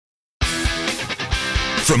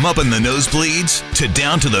From up in the nosebleeds to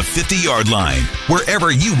down to the 50-yard line,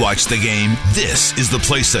 wherever you watch the game, this is the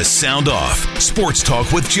place to sound off. Sports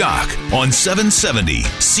Talk with Jock on 770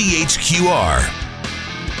 CHQR.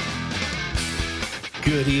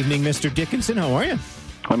 Good evening, Mr. Dickinson. How are you?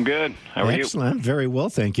 I'm good. How are you? Excellent. Very well.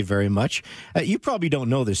 Thank you very much. You probably don't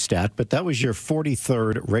know this stat, but that was your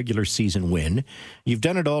 43rd regular season win. You've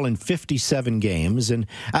done it all in 57 games. And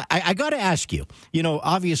I got to ask you,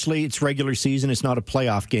 obviously it's regular season. It's not a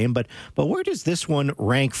playoff game. But where does this one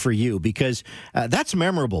rank for you? Because that's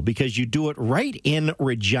memorable because you do it right in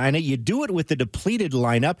Regina. You do it with the depleted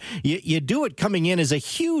lineup. You do it coming in as a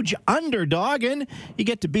huge underdog, and you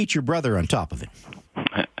get to beat your brother on top of it.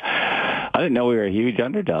 I didn't know we were a huge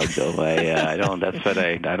underdog, though. I don't. That's what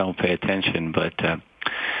I don't pay attention. But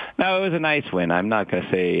no, it was a nice win. I'm not going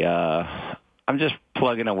to say. I'm just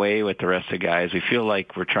plugging away with the rest of the guys. We feel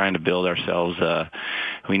like we're trying to build ourselves.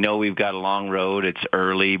 We know we've got a long road. It's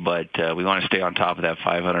early, but we want to stay on top of that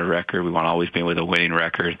 500 record. We want to always be with a winning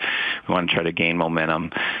record. We want to try to gain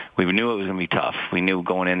momentum. We knew it was going to be tough. We knew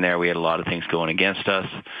going in there we had a lot of things going against us.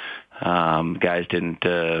 Guys didn't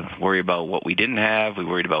worry about what we didn't have. We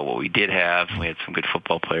worried about what we did have. We had some good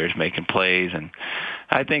football players making plays, and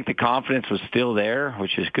I think the confidence was still there,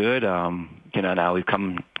 which is good. Now we've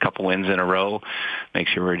come a couple wins in a row. Make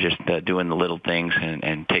sure we're just doing the little things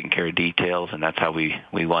and taking care of details, and that's how we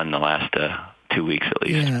won the last 2 weeks at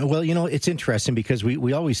least. Yeah, well, it's interesting because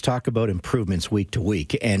we always talk about improvements week to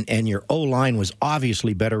week, and your O-line was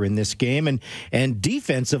obviously better in this game, and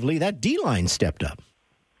defensively, that D-line stepped up.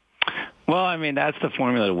 Well, that's the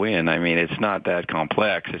formula to win. It's not that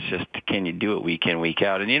complex. It's just, can you do it week in, week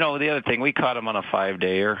out? And, the other thing, we caught them on a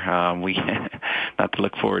 5-dayer. We, not to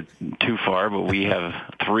look forward too far, but we have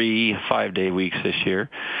 3 5-day weeks this year.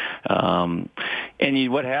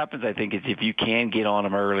 What happens, I think, is if you can get on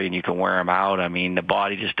them early and you can wear them out, the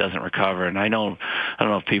body just doesn't recover. And I don't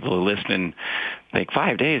know if people are listening think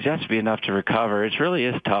 5 days, that should be enough to recover. It really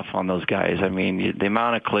is tough on those guys. The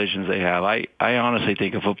amount of collisions they have, I honestly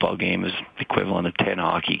think a football game is equivalent of 10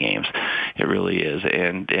 hockey games. It really is.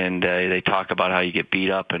 And they talk about how you get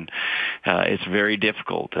beat up, and it's very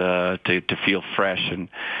difficult to feel fresh. And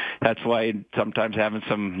that's why sometimes having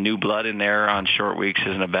some new blood in there on short weeks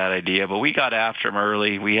isn't a bad idea. But we got after them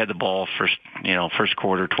early. We had the ball first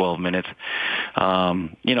quarter, 12 minutes.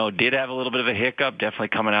 Did have a little bit of a hiccup, definitely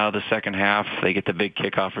coming out of the second half. They get the big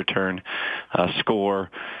kickoff return, score.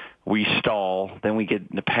 We stall. Then we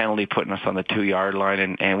get the penalty putting us on the 2-yard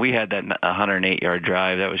line, and we had that 108-yard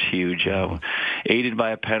drive. That was huge. Aided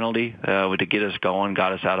by a penalty to get us going,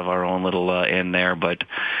 got us out of our own little end there. But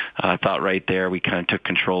I thought right there we kind of took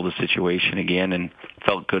control of the situation again and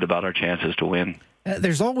felt good about our chances to win.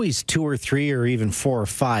 There's always 2 or 3 or even 4 or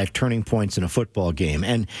 5 turning points in a football game.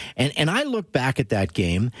 And I look back at that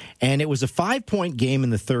game, and it was a 5-point game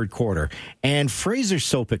in the third quarter. And Fraser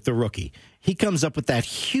Sopik, the rookie, he comes up with that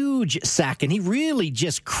huge sack, and he really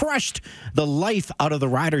just crushed the life out of the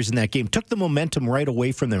Riders in that game, took the momentum right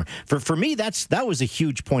away from them. For me, that was a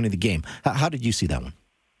huge point of the game. How did you see that one?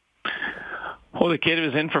 Well, the kid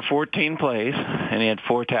was in for 14 plays, and he had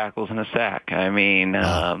 4 tackles and a sack. He's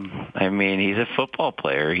a football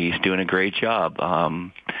player. He's doing a great job.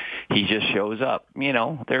 He just shows up.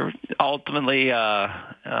 They're ultimately,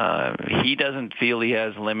 he doesn't feel he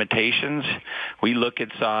has limitations. We look at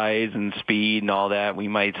size and speed and all that. We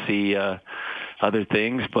might see other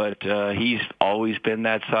things, but he's always been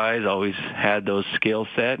that size, always had those skill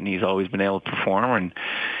set, and he's always been able to perform. And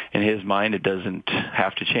in his mind, it doesn't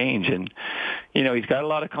have to change. And he's got a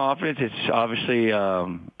lot of confidence. It's obviously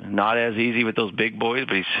not as easy with those big boys,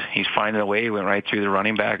 but he's finding a way. He went right through the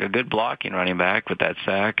running back, a good blocking running back with that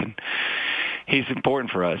sack, and he's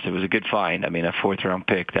important for us. It was a good find. A 4th-round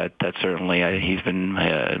pick. That certainly he's been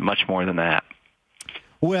much more than that.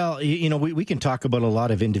 Well, we can talk about a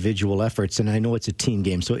lot of individual efforts, and I know it's a team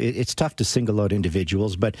game, so it's tough to single out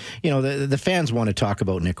individuals. But, the fans want to talk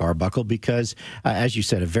about Nick Arbuckle because, as you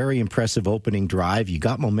said, a very impressive opening drive. You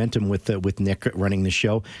got momentum with Nick running the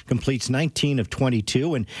show, completes 19 of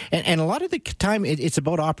 22. And a lot of the time, it's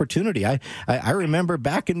about opportunity. I remember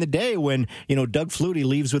back in the day when, Doug Flutie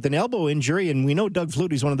leaves with an elbow injury, and we know Doug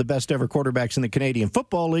Flutie's one of the best ever quarterbacks in the Canadian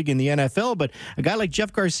Football League, in the NFL, but a guy like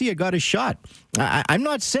Jeff Garcia got his shot. I'm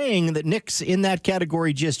not saying that Nick's in that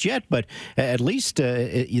category just yet, but at least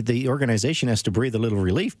the organization has to breathe a little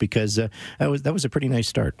relief because that was a pretty nice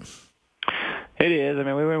start. It is. We've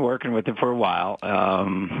been working with him for a while.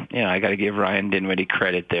 I got to give Ryan Dinwiddie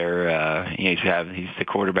credit there. He's the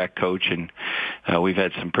quarterback coach, and we've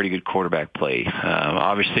had some pretty good quarterback play.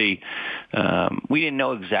 Obviously, we didn't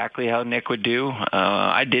know exactly how Nick would do.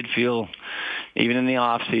 I did feel, even in the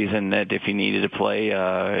off season, that if he needed to play,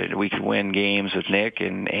 we could win games with Nick,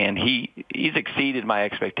 and he's exceeded my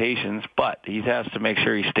expectations. But he has to make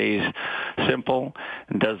sure he stays simple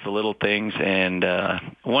and does the little things. And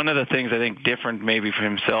one of the things I think different maybe for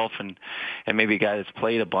himself and maybe a guy that's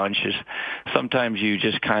played a bunch is sometimes you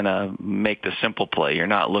just kind of make the simple play. You're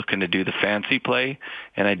not looking to do the fancy play,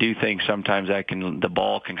 and I do think sometimes the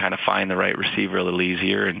ball can kind of find the right receiver a little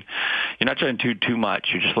easier, and you're not trying to do too much.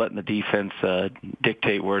 You're just letting the defense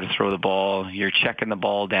dictate where to throw the ball. You're checking the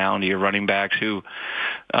ball down to your running backs who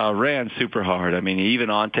ran super hard. I mean, even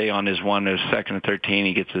Ante on his 2nd and 13,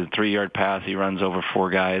 he gets a 3-yard pass. He runs over 4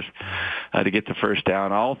 guys to get the first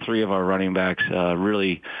down. All 3 of our running backs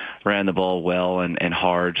really ran the ball well and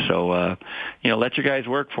hard. So, let your guys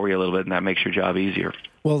work for you a little bit, and that makes your job easier.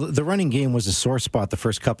 Well, the running game was a sore spot the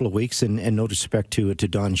first couple of weeks, and no disrespect to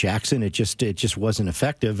Don Jackson, it just wasn't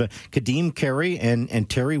effective. Kadeem Carey and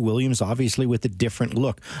Terry Williams, obviously with a different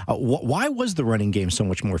look. Why was the running game so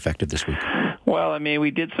much more effective this week? Well, I mean,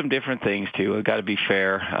 we did some different things, too. I've got to be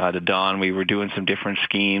fair to Don. We were doing some different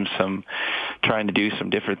schemes, trying to do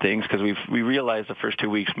some different things, because we realized the first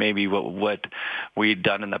 2 weeks maybe what we'd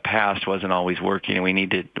done in the past wasn't always working, and we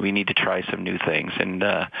need to try some new things. And,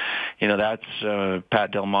 that's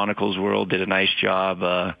Pat Delmonical's world did a nice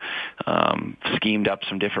job, schemed up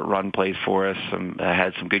some different run plays for us,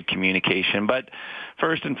 had some good communication. But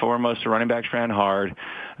first and foremost, the running backs ran hard.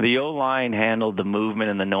 The O-line handled the movement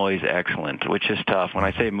and the noise excellent, which is tough. When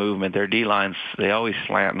I say movement, their D-lines, they always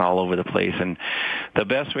slanting all over the place. And the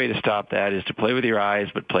best way to stop that is to play with your eyes,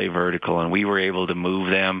 but play vertical. And we were able to move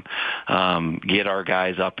them, get our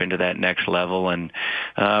guys up into that next level. And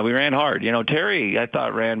we ran hard. Terry, I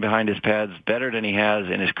thought, ran behind his pads better than he has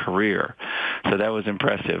in his career. So that was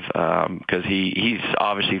impressive because he's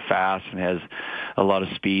obviously fast and has a lot of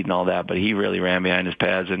speed and all that, but he really ran behind his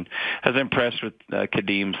pads, and I was impressed with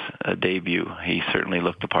Kadeem's debut. He certainly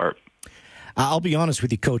looked the part. I'll be honest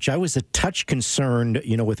with you, Coach. I was a touch concerned,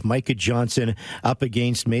 with Micah Johnson up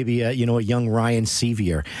against maybe a young Ryan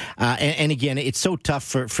Sevier. And again, it's so tough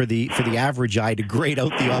for the average eye to grade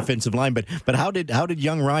out the offensive line. But how did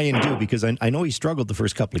young Ryan do? Because I know he struggled the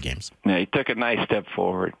first couple of games. Yeah, he took a nice step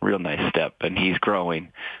forward, real nice step, and he's growing.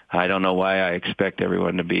 I don't know why I expect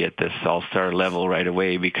everyone to be at this all-star level right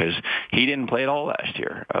away, because he didn't play at all last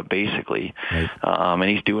year, basically. Right. And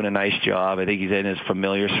he's doing a nice job. I think he's in his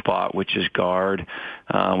familiar spot, which is guard.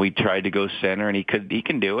 We tried to go center, and he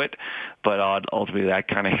can do it, but ultimately that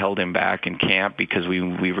kind of held him back in camp because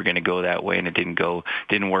we were going to go that way, and it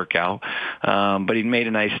didn't work out. But he made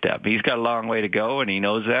a nice step. He's got a long way to go, and he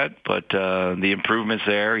knows that, but the improvement's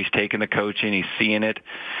there. He's taking the coaching. He's seeing it.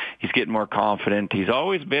 He's getting more confident. He's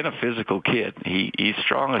always been a physical kid. He's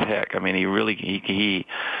strong as heck. I mean, he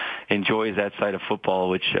enjoys that side of football,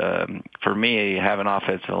 which for me, having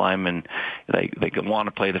offensive linemen, they want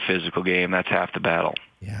to play the physical game. That's half the battle.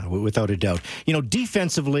 Yeah, without a doubt.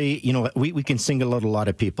 Defensively, we can single out a lot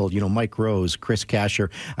of people. Mike Rose, Chris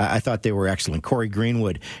Kasher, I thought they were excellent. Corey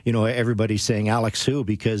Greenwood, everybody's saying Alex who,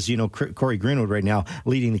 because, Corey Greenwood right now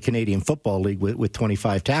leading the Canadian Football League with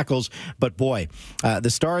 25 tackles. But boy,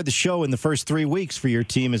 the star of the show in the first 3 weeks for your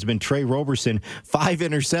team has been Trey Roberson. 5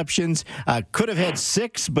 interceptions, could have had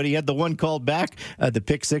 6, but he had the one called back, the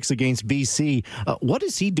pick 6 against BC. What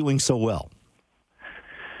is he doing so well?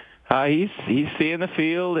 He's seeing the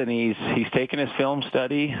field, and he's taking his film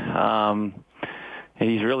study. He's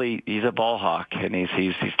a ball hawk, and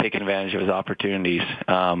he's taking advantage of his opportunities.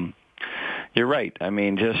 You're right. I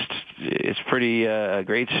mean, it's pretty a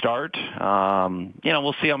great start.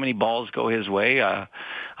 We'll see how many balls go his way.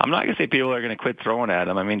 I'm not going to say people are going to quit throwing at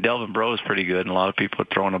him. I mean, Delvin Breau is pretty good, and a lot of people are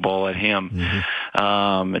throwing a ball at him.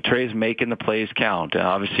 Mm-hmm. Trey's making the plays count.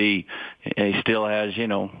 Obviously, he still has,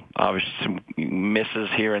 obviously some misses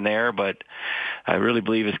here and there, but I really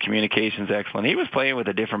believe his communication's excellent. He was playing with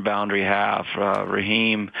a different boundary half.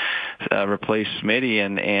 Raheem replaced Smitty,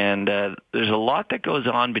 and there's a lot that goes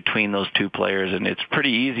on between those two players, and it's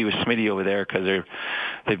pretty easy with Smitty over there because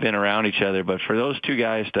they've been around each other. But for those two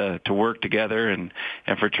guys to work together and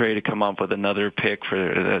for Trey to come up with another pick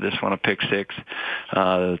for this one, a pick 6,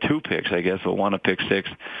 2 picks, I guess, but one a pick 6,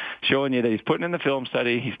 showing you that he's putting in the film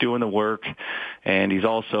study, he's doing the work, and he's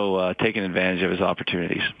also taking advantage of his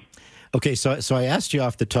opportunities. Okay, so I asked you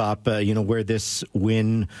off the top, where this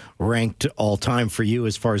win ranked all time for you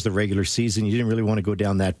as far as the regular season. You didn't really want to go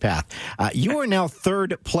down that path. You are now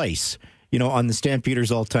 3rd place, on the Stampeders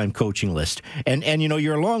all-time coaching list. And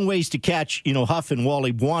you're a long ways to catch, Huff and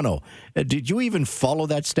Wally Buono. Did you even follow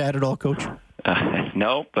that stat at all, Coach?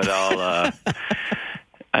 No, but I'll...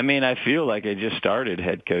 I feel like I just started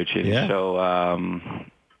head coaching. Yeah. So,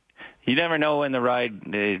 you never know when the ride,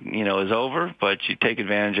 is over, but you take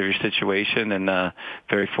advantage of your situation, and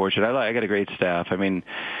very fortunate. I got a great staff. I mean,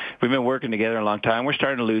 we've been working together a long time. We're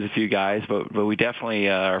starting to lose a few guys, but we definitely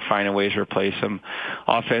are finding ways to replace them.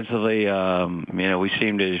 Offensively, we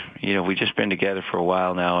seem to, we've just been together for a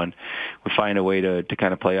while now, and we find a way to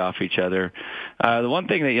kind of play off each other. The one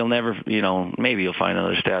thing that you'll never, maybe you'll find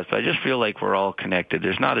other stats, but I just feel like we're all connected.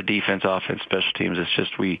 There's not a defense, offense, special teams. It's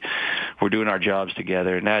just we're doing our jobs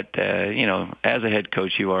together, and that, as a head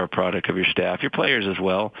coach, you are a product of your staff, your players as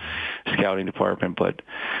well, scouting department, but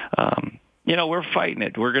we're fighting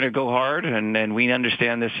it. We're going to go hard, and we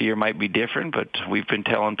understand this year might be different, but we've been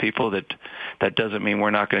telling people that doesn't mean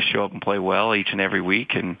we're not going to show up and play well each and every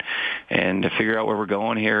week and to figure out where we're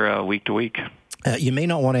going here week to week. You may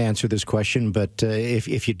not want to answer this question, but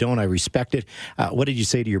if you don't, I respect it. What did you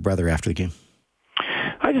say to your brother after the game?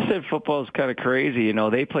 I just said football is kind of crazy.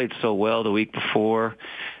 They played so well the week before.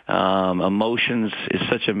 Emotions is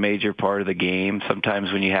such a major part of the game.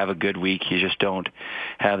 Sometimes when you have a good week, you just don't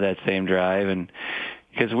have that same drive. And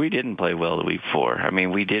because we didn't play well the week before. I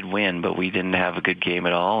mean, we did win, but we didn't have a good game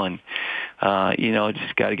at all. And,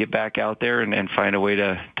 just got to get back out there and find a way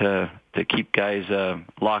to keep guys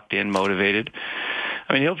locked in, motivated.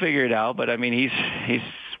 I mean, he'll figure it out, but I mean, he's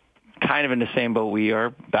kind of in the same boat we are,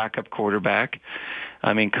 backup quarterback.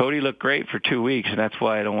 I mean, Cody looked great for 2 weeks, and that's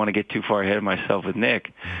why I don't want to get too far ahead of myself with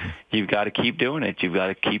Nick. You've got to keep doing it. You've got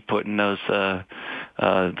to keep putting those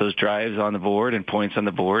drives on the board and points on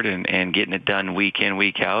the board and getting it done week in,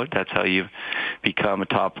 week out. That's how you become a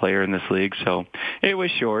top player in this league. So it was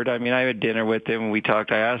short. I mean, I had dinner with him, and we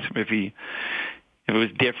talked. I asked him if it was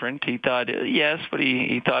different. He thought yes, but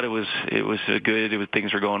he thought it was good.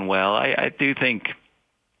 Things were going well. I do think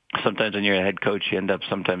sometimes when you're a head coach, you end up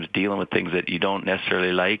sometimes dealing with things that you don't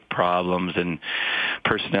necessarily like, problems and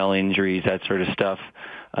personnel injuries, that sort of stuff.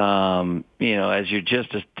 As you're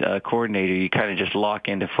just a coordinator, you kind of just lock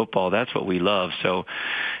into football. That's what we love. So,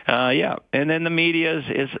 yeah. And then the media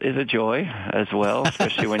is a joy as well,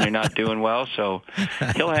 especially when you're not doing well. So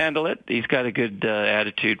he'll handle it. He's got a good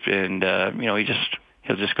attitude, and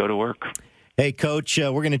he'll just go to work. Hey, Coach,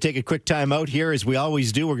 we're going to take a quick time out here, as we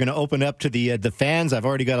always do. We're going to open up to the fans. I've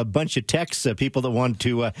already got a bunch of texts, people that want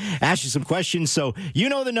to ask you some questions. So you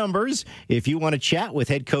know the numbers. If you want to chat with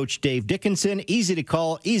head coach Dave Dickenson, easy to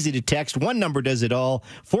call, easy to text. One number does it all,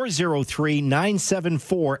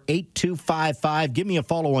 403-974-8255. Give me a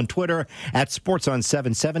follow on Twitter at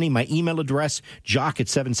SportsOn770. My email address,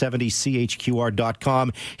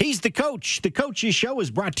 jock@770chqr.com. He's the coach. The Coach's Show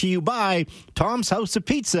is brought to you by Tom's House of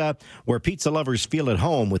Pizza, where pizza lovers feel at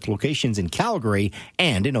home, with locations in Calgary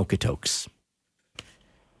and in Okotoks.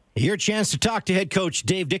 Your chance to talk to head coach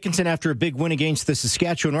Dave Dickenson after a big win against the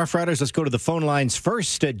Saskatchewan Roughriders. Let's go to the phone lines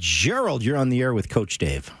first. Gerald, you're on the air with Coach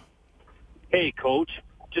Dave. Hey, Coach.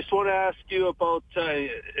 Just want to ask you about,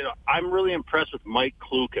 I'm really impressed with Mike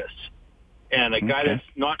Klukas. And a guy that's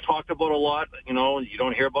not talked about a lot, you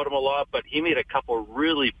don't hear about him a lot, but he made a couple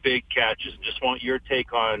really big catches. Just want your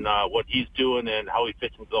take on what he's doing and how he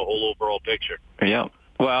fits into the whole overall picture. Yeah.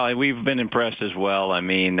 Well, we've been impressed as well. I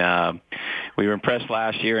mean, we were impressed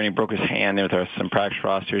last year, and he broke his hand with some practice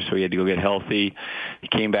rosters, so he had to go get healthy. He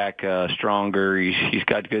came back stronger. He's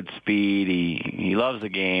got good speed. He loves the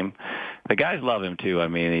game. The guys love him too. I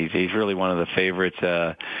mean, he's really one of the favorites.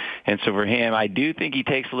 And so for him, I do think he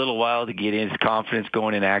takes a little while to get his confidence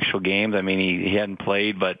going in actual games. I mean, he hadn't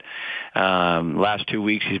played, but last 2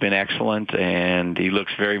 weeks he's been excellent, and he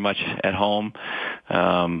looks very much at home.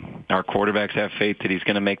 Our quarterbacks have faith that he's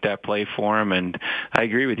going to make that play for him, and I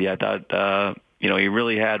agree with you. I thought, he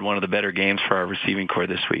really had one of the better games for our receiving corps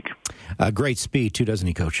this week. Great speed too, doesn't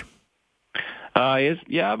he, Coach?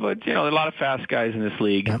 Yeah, but there are a lot of fast guys in this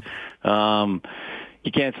league. Yep.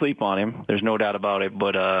 You can't sleep on him. There's no doubt about it.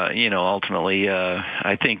 But ultimately,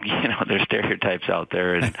 I think there's stereotypes out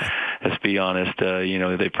there, and let's be honest.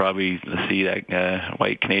 They probably see that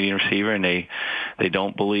white Canadian receiver, and they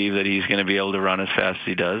don't believe that he's going to be able to run as fast as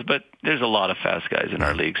he does. But there's a lot of fast guys in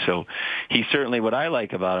our league. So he's certainly, what I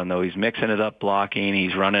like about him, though, he's mixing it up, blocking.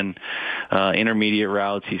 He's running intermediate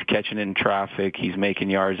routes. He's catching in traffic. He's making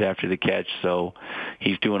yards after the catch. So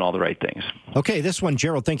he's doing all the right things. Okay, this one,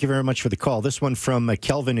 Gerald, thank you very much for the call. This one from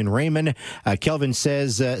Kelvin in Raymond. Kelvin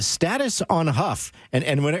says, status on Huff.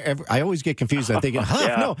 And whenever, I always get confused. I'm thinking, Huff?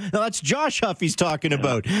 Yeah. No, that's Josh Huff he's talking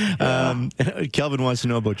about. Yeah. Kelvin wants to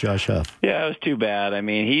know about Josh Huff. Yeah, it was too bad. I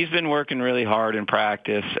mean, he's been working really hard in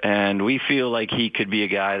practice, and we feel like he could be a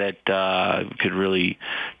guy that could really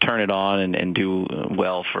turn it on and do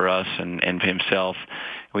well for us and himself.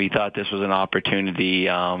 we thought this was an opportunity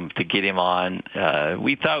to get him on.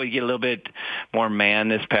 We thought we'd get a little bit more man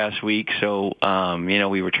this past week, so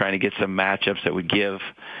we were trying to get some matchups that would give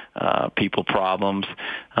people problems,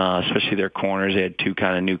 especially their corners. They had two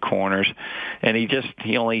kind of new corners, and he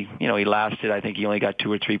lasted. I think he only got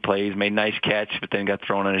 2 or 3 plays, made a nice catch, but then got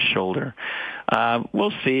thrown on his shoulder.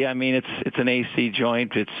 We'll see. I mean, it's an AC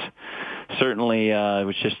joint. It's certainly it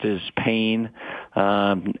was just his pain.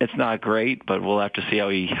 It's not great, but we'll have to see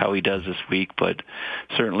how he does this week. But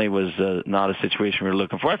certainly was not a situation we were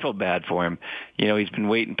looking for. I feel bad for him. He's been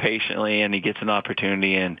waiting patiently, and he gets an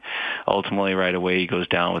opportunity, and ultimately right away he goes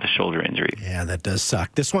down with a shoulder injury. Yeah, that does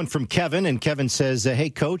suck. This one from Kevin, and Kevin says, hey,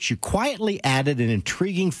 Coach, you quietly added an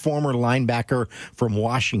intriguing former linebacker from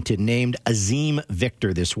Washington named Azim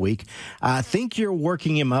Victor this week. Think you're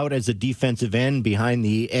working him out as a defensive end behind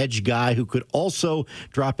the edge guy who could also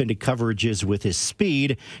drop into coverages with his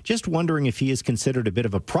speed. Just wondering if he is considered a bit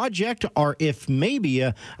of a project or if maybe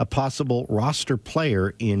a possible roster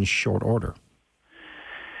player in short order.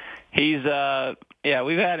 He's,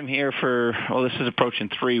 we've had him here this is approaching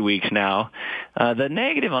 3 weeks now. The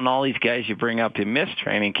negative on all these guys you bring up, you miss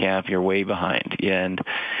training camp, you're way behind. And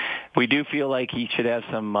we do feel like he should have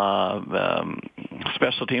some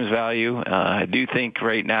special teams value. I do think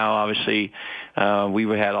right now, obviously,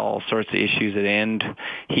 we had all sorts of issues at end.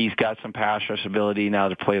 He's got some pass rush ability now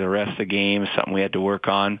to play the rest of the game, something we had to work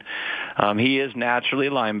on. He is naturally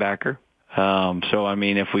a linebacker. So, I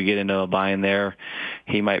mean, if we get into a bind there,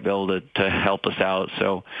 he might be able to help us out.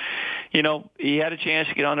 So, he had a chance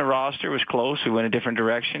to get on the roster. It was close. We went a different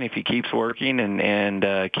direction. If he keeps working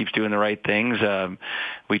and keeps doing the right things,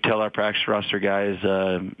 we tell our practice roster guys,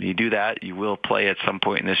 you do that, you will play at some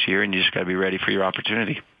point in this year, and you just got to be ready for your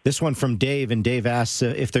opportunity. This one from Dave, and Dave asks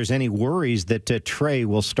if there's any worries that Trey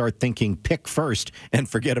will start thinking pick first and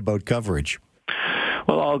forget about coverage.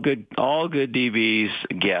 Well, all good DBs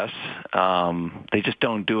guess. They just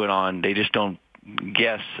don't do it they just don't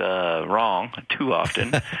guess wrong too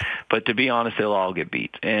often. But to be honest, they'll all get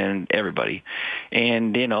beat, and everybody.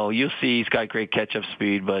 And, you'll see he's got great catch-up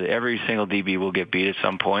speed, but every single DB will get beat at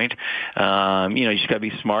some point. You just got to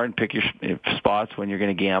be smart and pick your spots when you're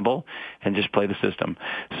going to gamble and just play the system.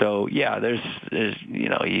 So, yeah, there's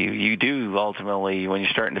you do ultimately, when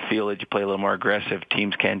you're starting to feel it, you play a little more aggressive.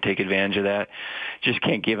 Teams can take advantage of that. Just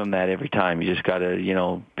can't give them that every time. You just got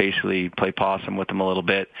to, basically play possum with them a little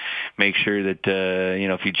bit. Make sure that,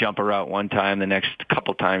 if you jump a route one time, the next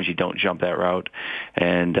couple times you don't jump that route.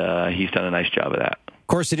 And he's done a nice job of that. Of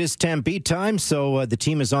course, it is Stampede time, so the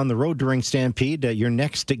team is on the road during Stampede. Your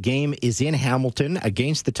next game is in Hamilton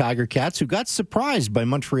against the Tiger Cats, who got surprised by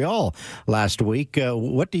Montreal last week.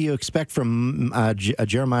 What do you expect from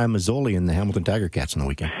Jeremiah Mazzoli and the Hamilton Tiger Cats on the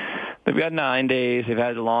weekend? They've got 9 days. They've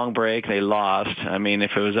had a long break. They lost. I mean,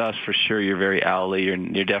 if it was us, for sure, you're very owly.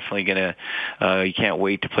 You're definitely going to, you can't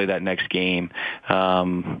wait to play that next game.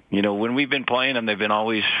 When we've been playing them, they've been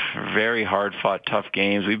always very hard-fought, tough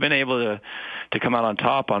games. We've been able to come out on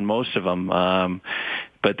top on most of them.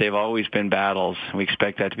 But they've always been battles. We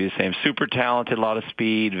expect that to be the same. Super talented, a lot of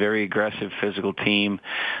speed, very aggressive, physical team.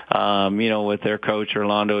 With their coach,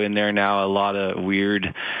 Orlando, in there now, a lot of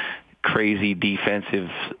weird, crazy defensive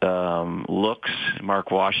looks. Mark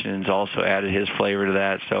Washington's also added his flavor to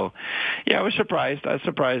that. So, yeah, I was surprised. I was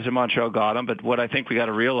surprised that Montreal got him. But what I think we got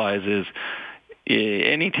to realize is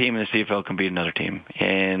any team in the CFL can beat another team.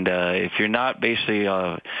 And if you're not basically,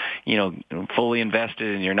 fully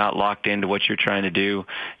invested and you're not locked into what you're trying to do,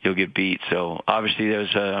 you'll get beat. So obviously there's,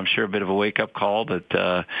 I'm sure, a bit of a wake-up call, but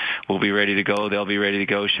we'll be ready to go. They'll be ready to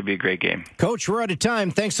go. Should be a great game. Coach, we're out of time.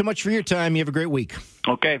 Thanks so much for your time. You have a great week.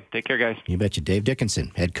 Okay. Take care, guys. You betcha. Dave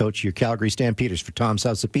Dickinson, head coach of your Calgary Stampeders for Tom's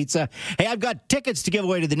House of Pizza. Hey, I've got tickets to give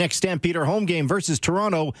away to the next Stampeder home game versus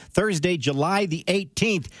Toronto, Thursday, July the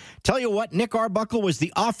 18th. Tell you what, Nick Arbuckle was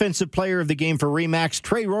the offensive player of the game for RE/MAX.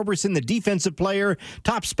 Trey Roberson, the defensive player.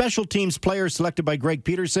 Top special teams player selected by Greg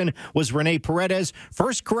Peterson was Rene Paredes.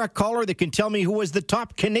 First correct caller that can tell me who was the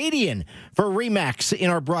top Canadian for RE/MAX in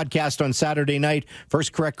our broadcast on Saturday night.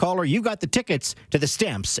 First correct caller, you got the tickets to the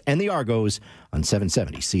Stamps and the Argos on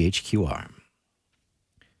 770 CHQR.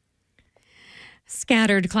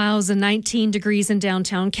 Scattered clouds and 19 degrees in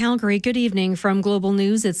downtown Calgary. Good evening from Global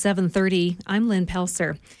News at 7:30. I'm Lynn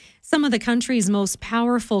Pelser. Some of the country's most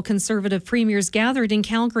powerful Conservative premiers gathered in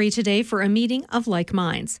Calgary today for a meeting of like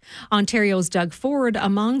minds. Ontario's Doug Ford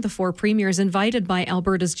among the 4 premiers invited by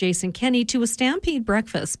Alberta's Jason Kenney to a Stampede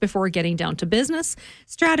breakfast before getting down to business,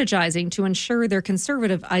 strategizing to ensure their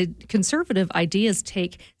conservative ideas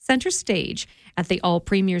take center stage at the All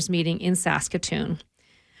Premiers meeting in Saskatoon.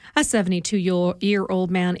 A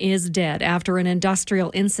 72-year-old man is dead after an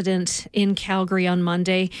industrial incident in Calgary on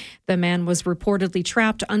Monday. The man was reportedly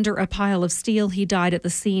trapped under a pile of steel. He died at the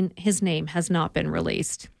scene. His name has not been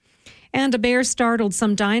released. And a bear startled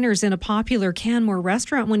some diners in a popular Canmore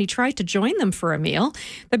restaurant when he tried to join them for a meal.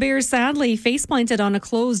 The bear sadly face-planted on a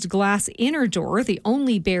closed glass inner door, the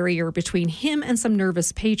only barrier between him and some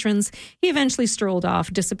nervous patrons. He eventually strolled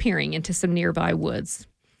off, disappearing into some nearby woods.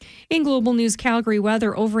 In Global News Calgary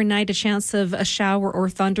weather, overnight a chance of a shower or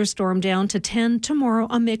thunderstorm down to 10. Tomorrow,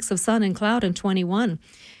 a mix of sun and cloud and 21.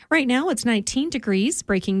 Right now, it's 19 degrees.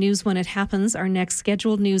 Breaking news when it happens. Our next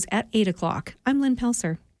scheduled news at 8 o'clock. I'm Lynn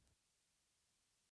Pelser.